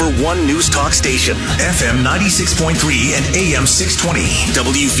#1 news talk station. FM 96.3 and AM 620.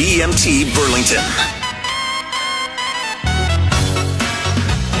 WVMT Burlington.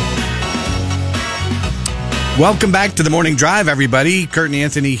 Welcome back to the Morning Drive, everybody. Kurt and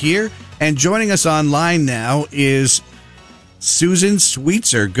Anthony here. And joining us online now is Susan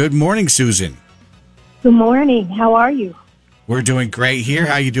Sweetser. Good morning, Susan. Good morning. How are you? We're doing great here.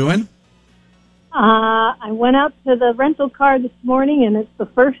 How you doing? I went out to the rental car this morning, and it's the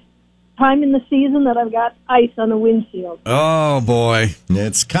first time in the season that I've got ice on the windshield. Oh, boy.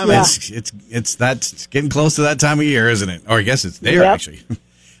 It's coming. Yeah. It's getting close to that time of year, isn't it? Or I guess it's there, Yep. actually.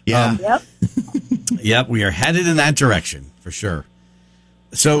 Yeah. Yep. Yep, we are headed in that direction, for sure.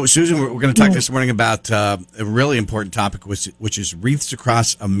 So, Susan, we're going to talk this morning about a really important topic, which is Wreaths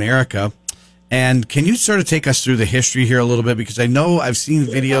across America. And can you sort of take us through the history here a little bit? Because I know I've seen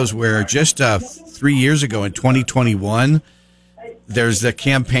videos where just 3 years ago in 2021, there's the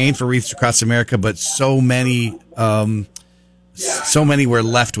campaign for Wreaths across America, but so many were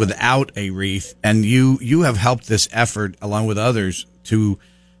left without a wreath. And you have helped this effort, along with others, to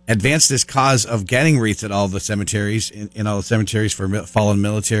advance this cause of getting wreaths at all the cemeteries, in all the cemeteries for fallen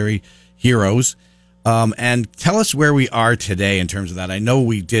military heroes. And tell us where we are today in terms of that. I know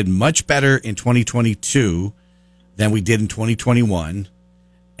we did much better in 2022 than we did in 2021.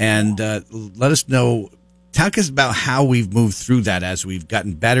 And let us know, talk us about how we've moved through that as we've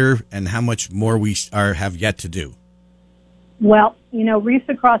gotten better and how much more we have yet to do. Well, Wreaths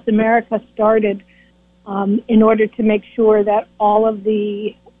Across America started in order to make sure that all of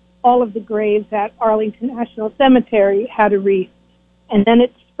the graves at Arlington National Cemetery had a wreath. And then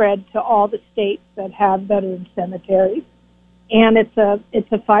it spread to all the states that have veteran cemeteries. And it's a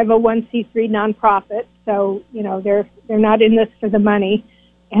 501c3 nonprofit, so they're not in this for the money.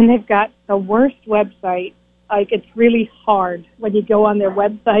 And they've got the worst website. Like, it's really hard when you go on their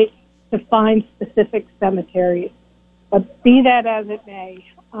website to find specific cemeteries. But be that as it may,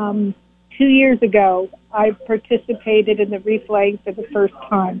 2 years ago, I participated in the wreath laying for the first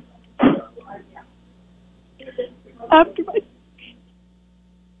time.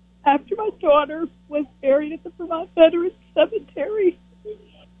 After my daughter was buried at the Vermont Veterans Cemetery.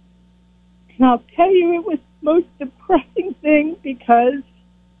 And I'll tell you, it was the most depressing thing because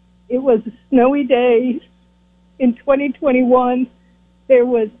it was a snowy day in 2021. There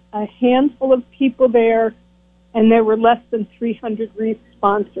was a handful of people there, and there were less than 300 wreath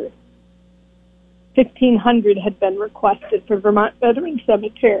sponsors. 1,500 had been requested for Vermont Veterans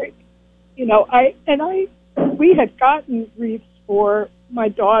Cemetery. We had gotten wreaths for my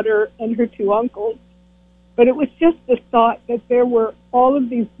daughter and her two uncles, but it was just the thought that there were all of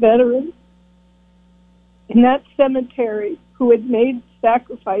these veterans in that cemetery who had made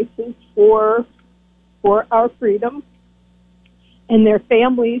sacrifices for our freedom, and their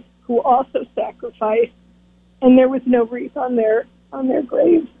families who also sacrificed, and there was no wreath on their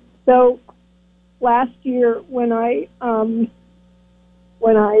graves. So last year, when I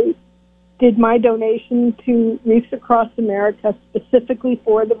did my donation to Wreaths Across America specifically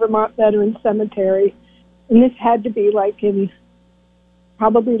for the Vermont Veterans Cemetery, and this had to be like in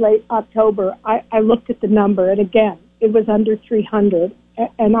probably late October, I looked at the number, and again, it was under 300.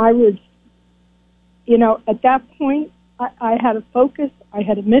 And I was, at that point, I had a focus, I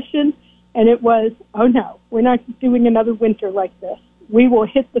had a mission, and it was, oh no, we're not doing another winter like this. We will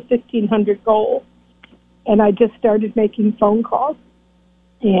hit the 1,500 goal. And I just started making phone calls,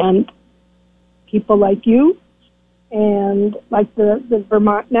 and people like you and like the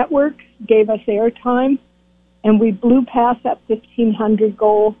Vermont Network gave us airtime, and we blew past that 1,500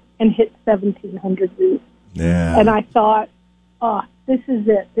 goal and hit 1,700 wreaths. Yeah. And I thought, this is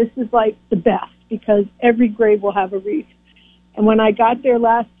it. This is like the best, because every grave will have a wreath. And when I got there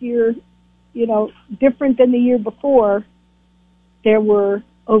last year, different than the year before, there were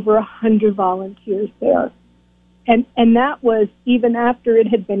over 100 volunteers there. And that was even after it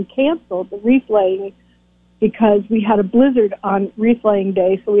had been canceled, the wreath laying, because we had a blizzard on wreath laying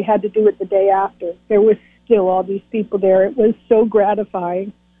day, so we had to do it the day after. There was still all these people there. It was so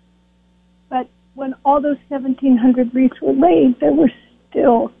gratifying. But when all those 1,700 wreaths were laid, there were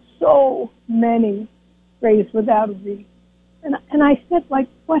still so many graves without a wreath. And I said,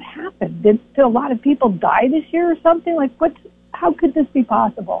 what happened? Did a lot of people die this year or something? How could this be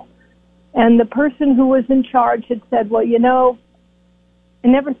possible? And the person who was in charge had said, well, I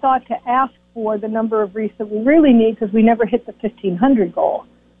never thought to ask for the number of wreaths that we really need because we never hit the 1,500 goal.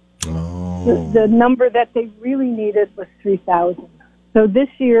 Oh. The number that they really needed was 3,000. So this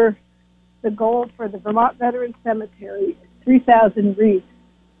year, the goal for the Vermont Veterans Cemetery is 3,000 wreaths.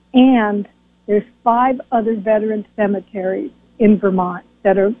 And there's 5 other veteran cemeteries in Vermont.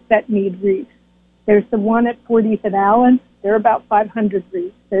 that need wreaths. There's the one at 40th and Allen. There are about 500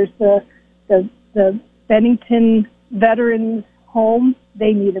 wreaths. There's the Bennington Veterans Home.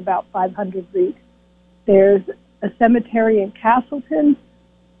 They need about 500 wreaths. There's a cemetery in Castleton.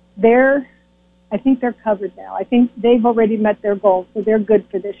 I think they're covered now. I think they've already met their goals, so they're good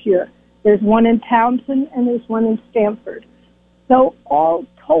for this year. There's one in Townsend and there's one in Stamford. So all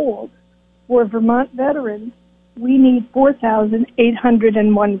told, for Vermont veterans, we need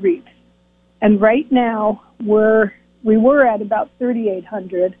 4,801 wreaths. And right now, we were at about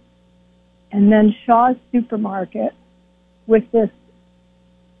 3,800. And then Shaw's Supermarket, with this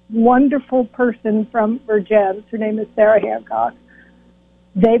wonderful person from Virgins, her name is Sarah Hancock,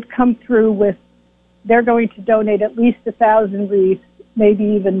 they've come through with, they're going to donate at least 1,000 wreaths, maybe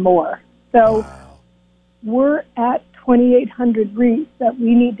even more. So we're at 2,800 wreaths that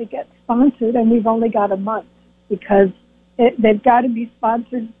we need to get sponsored, and we've only got a month because they've got to be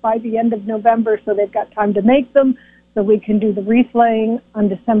sponsored by the end of November, so they've got time to make them, so we can do the wreath laying on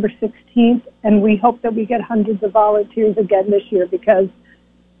December 16th, and we hope that we get hundreds of volunteers again this year because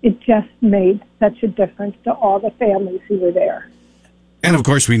it just made such a difference to all the families who were there. And, of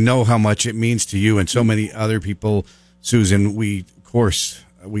course, we know how much it means to you and so many other people, Susan. We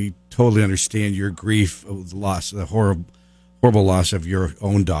totally understand your grief of the loss, the horrible loss of your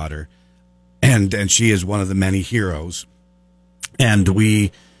own daughter. And she is one of the many heroes. And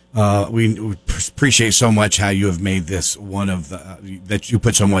we appreciate so much how you have made this one of that you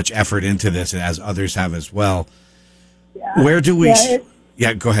put so much effort into this, as others have as well. Yeah. Where do we...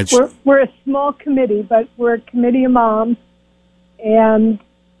 Yeah, go ahead. We're a small committee, but we're a committee of moms. And,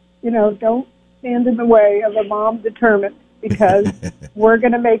 don't stand in the way of a mom determined because we're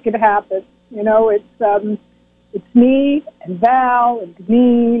going to make it happen. It's me and Val and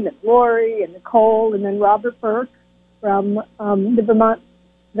Deneen and Lori and Nicole and then Robert Burke from the Vermont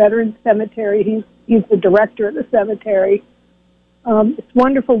Veterans Cemetery. He's the director of the cemetery. This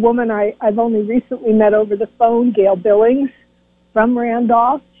wonderful woman I've only recently met over the phone, Gail Billings from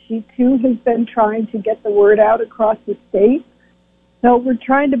Randolph. She, too, has been trying to get the word out across the state. So we're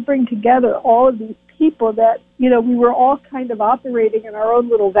trying to bring together all of these people that, we were all kind of operating in our own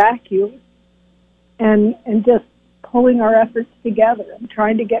little vacuum and just pulling our efforts together and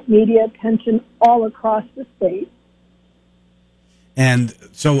trying to get media attention all across the state. And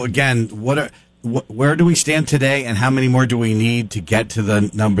so, again, where do we stand today, and how many more do we need to get to the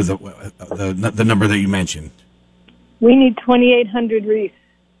number the number that you mentioned? We need 2,800 wreaths.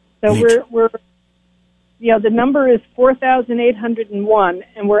 So we're the number is 4,801,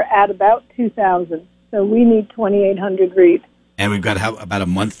 and we're at about 2,000. So we need 2,800 wreaths. And we've got about a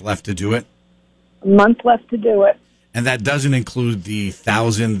month left to do it? A month left to do it. And that doesn't include the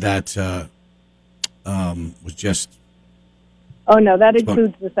 1,000 that was just... Oh, no, that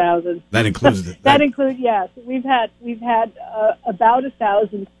includes the 1,000. That includes it. That includes, yes. We've had about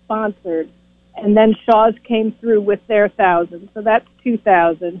 1,000 sponsored, and then Shaw's came through with their 1,000. So that's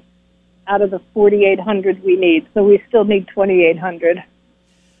 2,000. Out of the 4,800 we need. So we still need 2,800.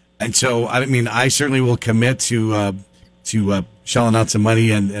 And so, I certainly will commit to shelling out some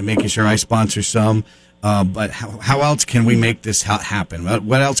money and making sure I sponsor some. But how else can we make this happen?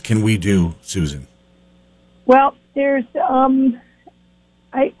 What else can we do, Susan? Well, there's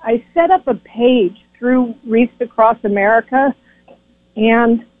I set up a page through Wreaths Across America,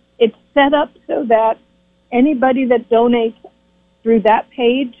 and it's set up so that anybody that donates through that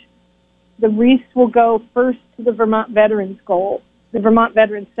page, the wreaths will go first to the Vermont Veterans goal, the Vermont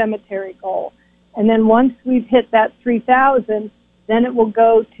Veterans Cemetery goal. And then once we've hit that 3,000, then it will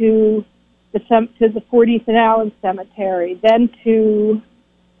go to the 40th and Allen Cemetery, then to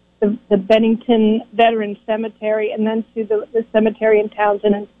the Bennington Veterans Cemetery, and then to the cemetery in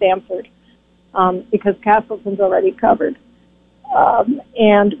Townsend and Stamford, because Castleton's already covered.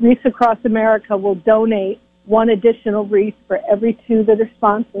 And Wreaths Across America will donate one additional wreath for every two that are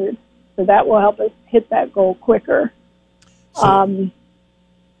sponsored. So that will help us hit that goal quicker. And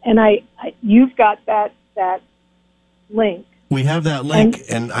you've got that link. We have that link,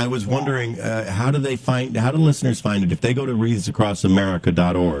 and I was wondering, how do listeners find it? If they go to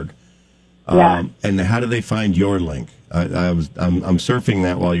wreathsacrossamerica.org, and how do they find your link? I'm surfing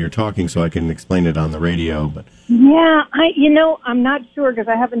that while you're talking, so I can explain it on the radio. But yeah, I'm not sure because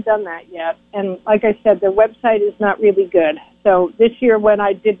I haven't done that yet. And like I said, their website is not really good. So this year, when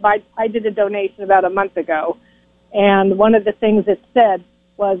I did a donation about a month ago, and one of the things it said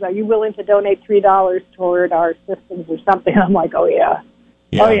was, "Are you willing to donate $3 toward our systems or something?" I'm like, "Oh yeah.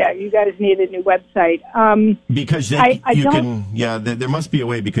 Oh yeah, you guys need a new website." Because there must be a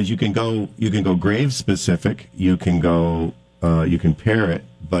way, because you can go grave specific, you can go you can pair it,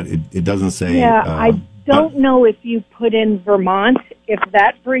 but it doesn't say. Yeah, I don't know if you put in Vermont, if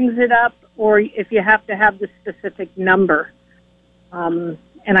that brings it up, or if you have to have the specific number. And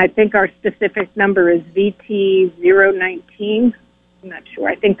I think our specific number is VT019. I'm not sure.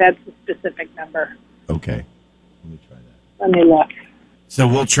 I think that's the specific number. Okay. Let me try that. Let me look. So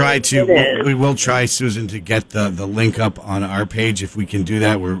we'll try to, we will try, Susan, to get the link up on our page. If we can do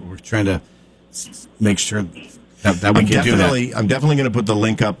that, we're trying to make sure that we can do that. I'm definitely going to put the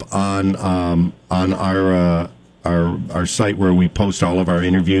link up on our site where we post all of our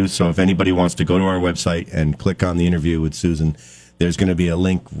interviews. So if anybody wants to go to our website and click on the interview with Susan, there's going to be a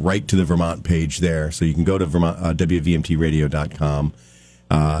link right to the Vermont page there. So you can go to WVMTradio.com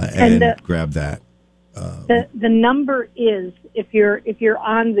and grab that. The number is, if you're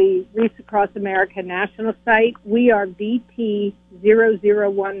on the Wreaths Across America national site, we are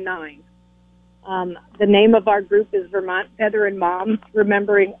VT0019. The name of our group is Vermont Veteran Moms,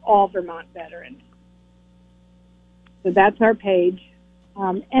 remembering all Vermont veterans. So that's our page.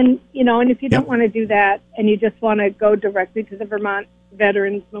 And if you don't want to do that and you just want to go directly to the Vermont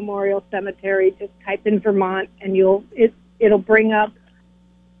Veterans Memorial Cemetery, just type in Vermont and it'll bring up,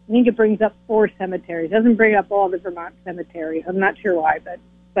 I think it brings up 4 cemeteries. It doesn't bring up all the Vermont cemeteries. I'm not sure why, but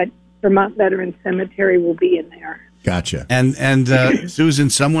Vermont Veterans Cemetery will be in there. Gotcha. And Susan,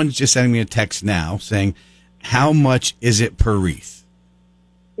 someone's just sending me a text now saying, how much is it per wreath?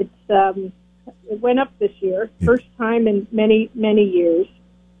 It went up this year, first time in many, many years.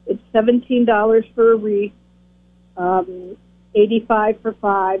 It's $17 for a wreath, $85 for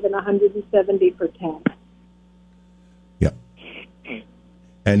 5, and $170 for 10. Yep.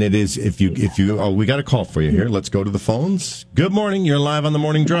 And it is, if you, we got a call for you here. Let's go to the phones. Good morning. You're live on the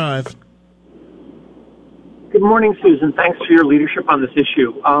Morning Drive. Good morning, Susan. Thanks for your leadership on this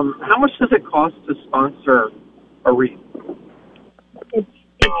issue. How much does it cost to sponsor a wreath? It's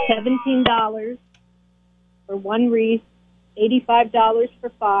 $17 for 1 wreath, $85 for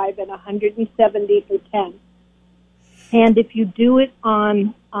 5, and $170 for 10. And if you do it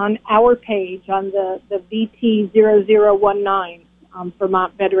on our page, on the VT0019,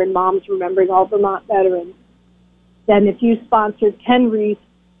 Vermont Veteran Moms, remembering all Vermont veterans, then if you sponsor 10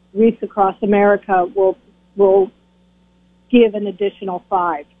 Wreaths Across America will give an additional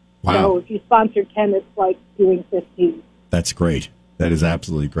 5. Wow. So if you sponsor 10, it's like doing 15. That's great. That is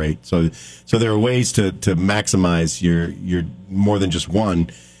absolutely great. So there are ways to maximize your more than just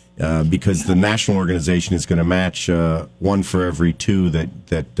one, because the national organization is going to match 1 for every 2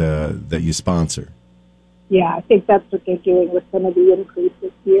 that you sponsor. Yeah, I think that's what they're doing with some of the increase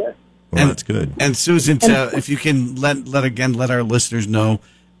this year. Well, that's good. And Susan, if you can let our listeners know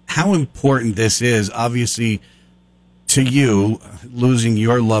how important this is, obviously, to you, losing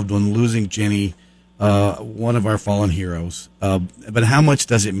your loved one, losing Jenny, one of our fallen heroes. But how much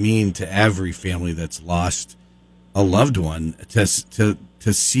does it mean to every family that's lost a loved one to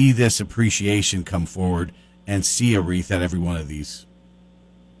see this appreciation come forward and see a wreath at every one of these?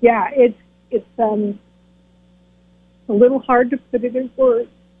 Yeah, it's a little hard to put it in words.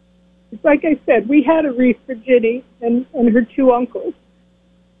 It's like I said, we had a wreath for Jenny and her 2 uncles.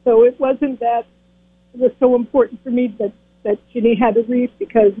 So it wasn't that it was so important for me that Jenny had a wreath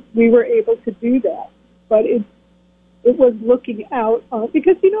because we were able to do that. But it was looking out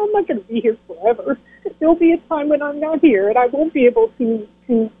because, I'm not going to be here forever. There'll be a time when I'm not here and I won't be able to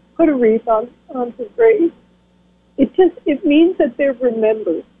put a wreath on his grave. It means that they're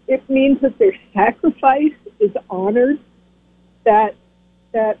remembered. It means that their sacrifice is honored, that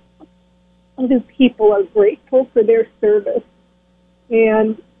other people are grateful for their service.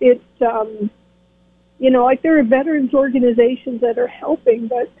 And it's, like there are veterans organizations that are helping,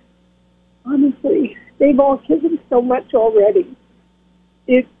 but honestly, they've all given so much already.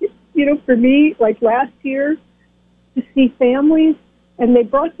 For me, like last year, to see families, and they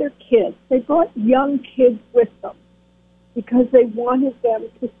brought their kids. They brought young kids with them because they wanted them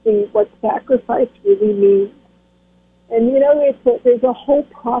to see what sacrifice really means. And, there's a whole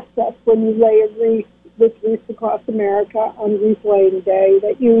process when you lay a wreath with Wreaths Across America on Wreath Laying Day,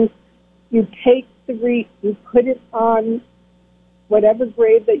 that you take the wreath, you put it on whatever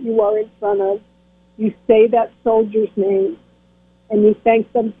grave that you are in front of, you say that soldier's name, and you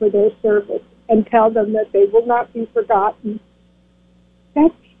thank them for their service and tell them that they will not be forgotten.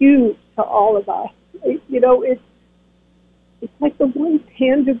 That's huge to all of us. It's like the one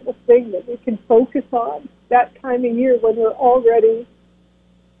tangible thing that we can focus on that time of year when we're already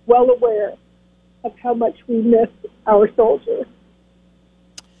well aware of how much we miss our soldiers.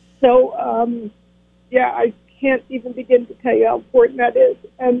 So, I can't even begin to tell you how important that is.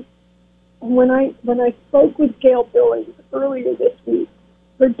 And when I spoke with Gail Billings earlier this week,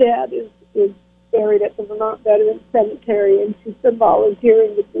 her dad is buried at the Vermont Veterans Cemetery, and she's been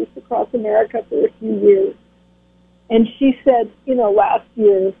volunteering with Wreaths Across America for a few years. And she said, last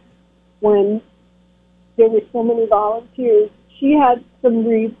year when there were so many volunteers, she had some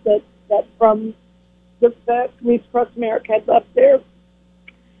wreaths that from the Wreaths Across America had left there,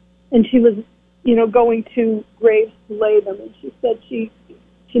 and she was, going to graves to lay them. And she said she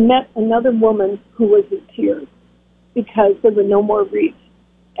met another woman who was in tears because there were no more wreaths,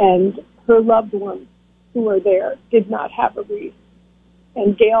 and her loved ones who were there did not have a wreath.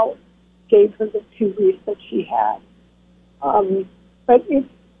 And Gail gave her the 2 wreaths that she had. But it's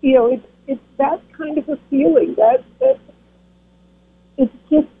that kind of a feeling that it's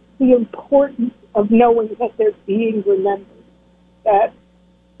just the importance of knowing that they're being remembered, that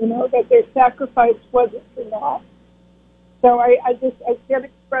that their sacrifice wasn't for naught. So I can't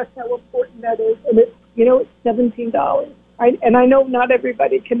express how important that is, and it's $17. And I know not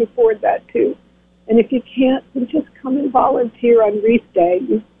everybody can afford that too. And if you can't, then just come and volunteer on Wreath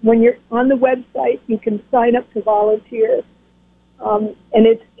Day. When you're on the website, you can sign up to volunteer. And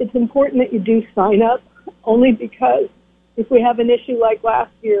it's important that you do sign up, only because if we have an issue like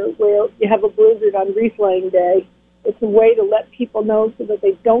last year where you have a blizzard on Wreath Laying Day, it's a way to let people know so that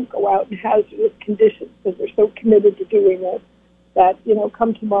they don't go out in hazardous conditions, because they're so committed to doing it that,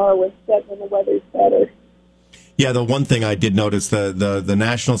 come tomorrow instead when the weather's better. Yeah, the one thing I did notice, the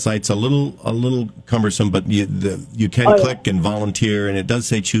national site's a little cumbersome, but you can click and volunteer, and it does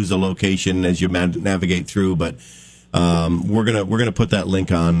say choose a location as you navigate through. But we're gonna put that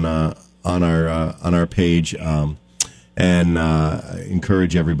link on our page, and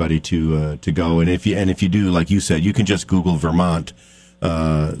encourage everybody to go. And if you do, like you said, you can just Google Vermont,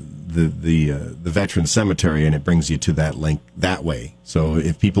 the Veterans Cemetery, and it brings you to that link that way. So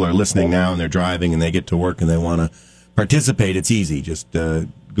if people are listening now and they're driving and they get to work and they want to participate, it's easy. Just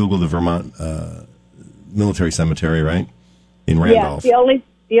Google the Vermont Military Cemetery, right, in Randolph. Yeah,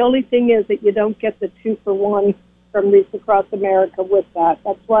 the only thing is that you don't get the 2-for-1 from Wreaths Across America with that.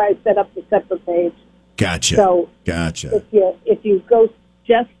 That's why I set up the separate page. Gotcha. So gotcha. If you go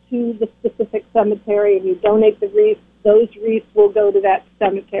just to the specific cemetery and you donate the wreath, those wreaths will go to that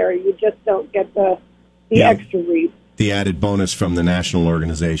cemetery. You just don't get the extra wreath. The added bonus from the national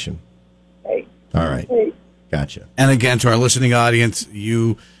organization. Right. All right. Right. Gotcha. And again, to our listening audience,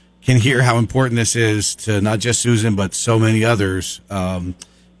 you can hear how important this is to not just Susan, but so many others, to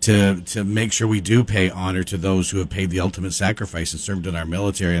make sure we do pay honor to those who have paid the ultimate sacrifice and served in our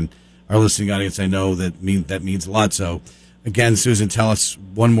military. And our listening audience, I know that means a lot. So, again, Susan, tell us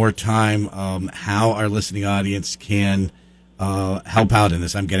one more time how our listening audience can help out in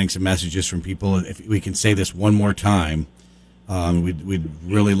this. I'm getting some messages from people. If we can say this one more time, we'd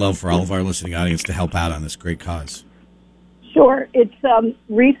really love for all of our listening audience to help out on this great cause. Sure. It's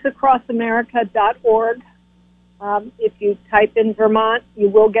wreathsacrossamerica.org. If you type in Vermont, you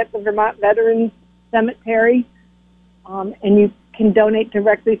will get the Vermont Veterans Cemetery, and you can donate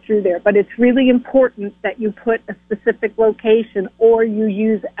directly through there. But it's really important that you put a specific location, or you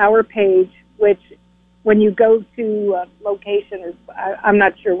use our page, which when you go to location, I'm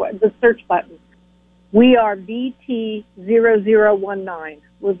not sure what, the search button, we are VT0019.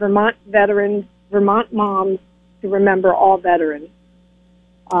 We're Vermont Veterans, Vermont Moms to Remember All Veterans.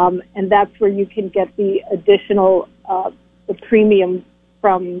 And that's where you can get the additional, the premium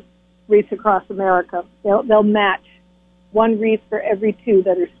from Wreaths Across America. They'll match 1 wreath for every 2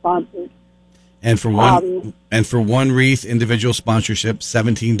 that are sponsored. And for one wreath, individual sponsorship,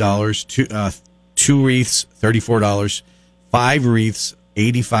 $17. 2 wreaths, $34. 5 wreaths,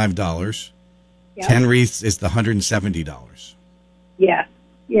 $85. Yep. 10 wreaths is the $170. Yeah.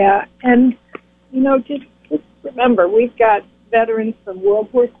 And, just remember, we've got veterans from World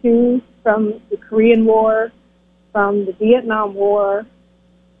War II, from the Korean War, from the Vietnam War,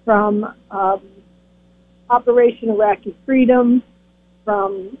 from Operation Iraqi Freedom,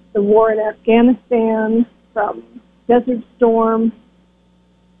 from the war in Afghanistan, from Desert Storm.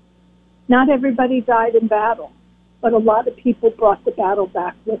 Not everybody died in battle, but a lot of people brought the battle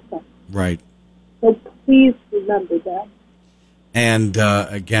back with them. Right. So please remember that. And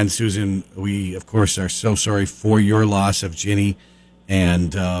again, Susan, we, of course, are so sorry for your loss of Ginny.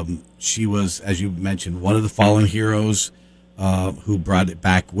 And she was, as you mentioned, one of the fallen heroes who brought it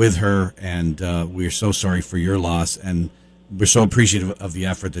back with her. And we're so sorry for your loss. And we're so appreciative of the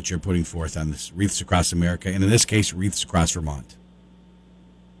effort that you're putting forth on this Wreaths Across America, and in this case, Wreaths Across Vermont.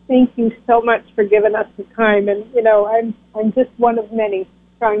 Thank you so much for giving us the time. And, I'm just one of many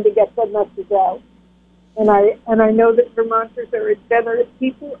trying to get the message out. And I know that Vermonters are generous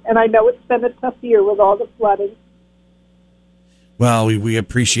people, and I know it's been a tough year with all the flooding. Well, we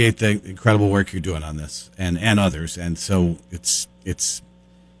appreciate the incredible work you're doing on this and others, and so it's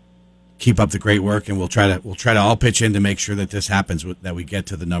keep up the great work, and we'll try to all pitch in to make sure that this happens, that we get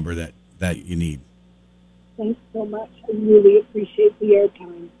to the number that you need. Thanks so much. I really appreciate the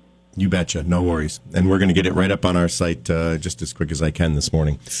airtime. You betcha. No worries. And we're going to get it right up on our site just as quick as I can this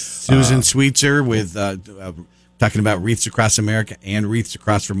morning. Susan Sweetser with talking about Wreaths Across America and Wreaths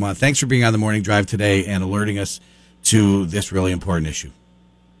Across Vermont. Thanks for being on the Morning Drive today and alerting us to this really important issue.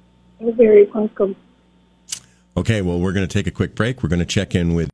 You're very welcome. Okay, well, we're going to take a quick break. We're going to check in with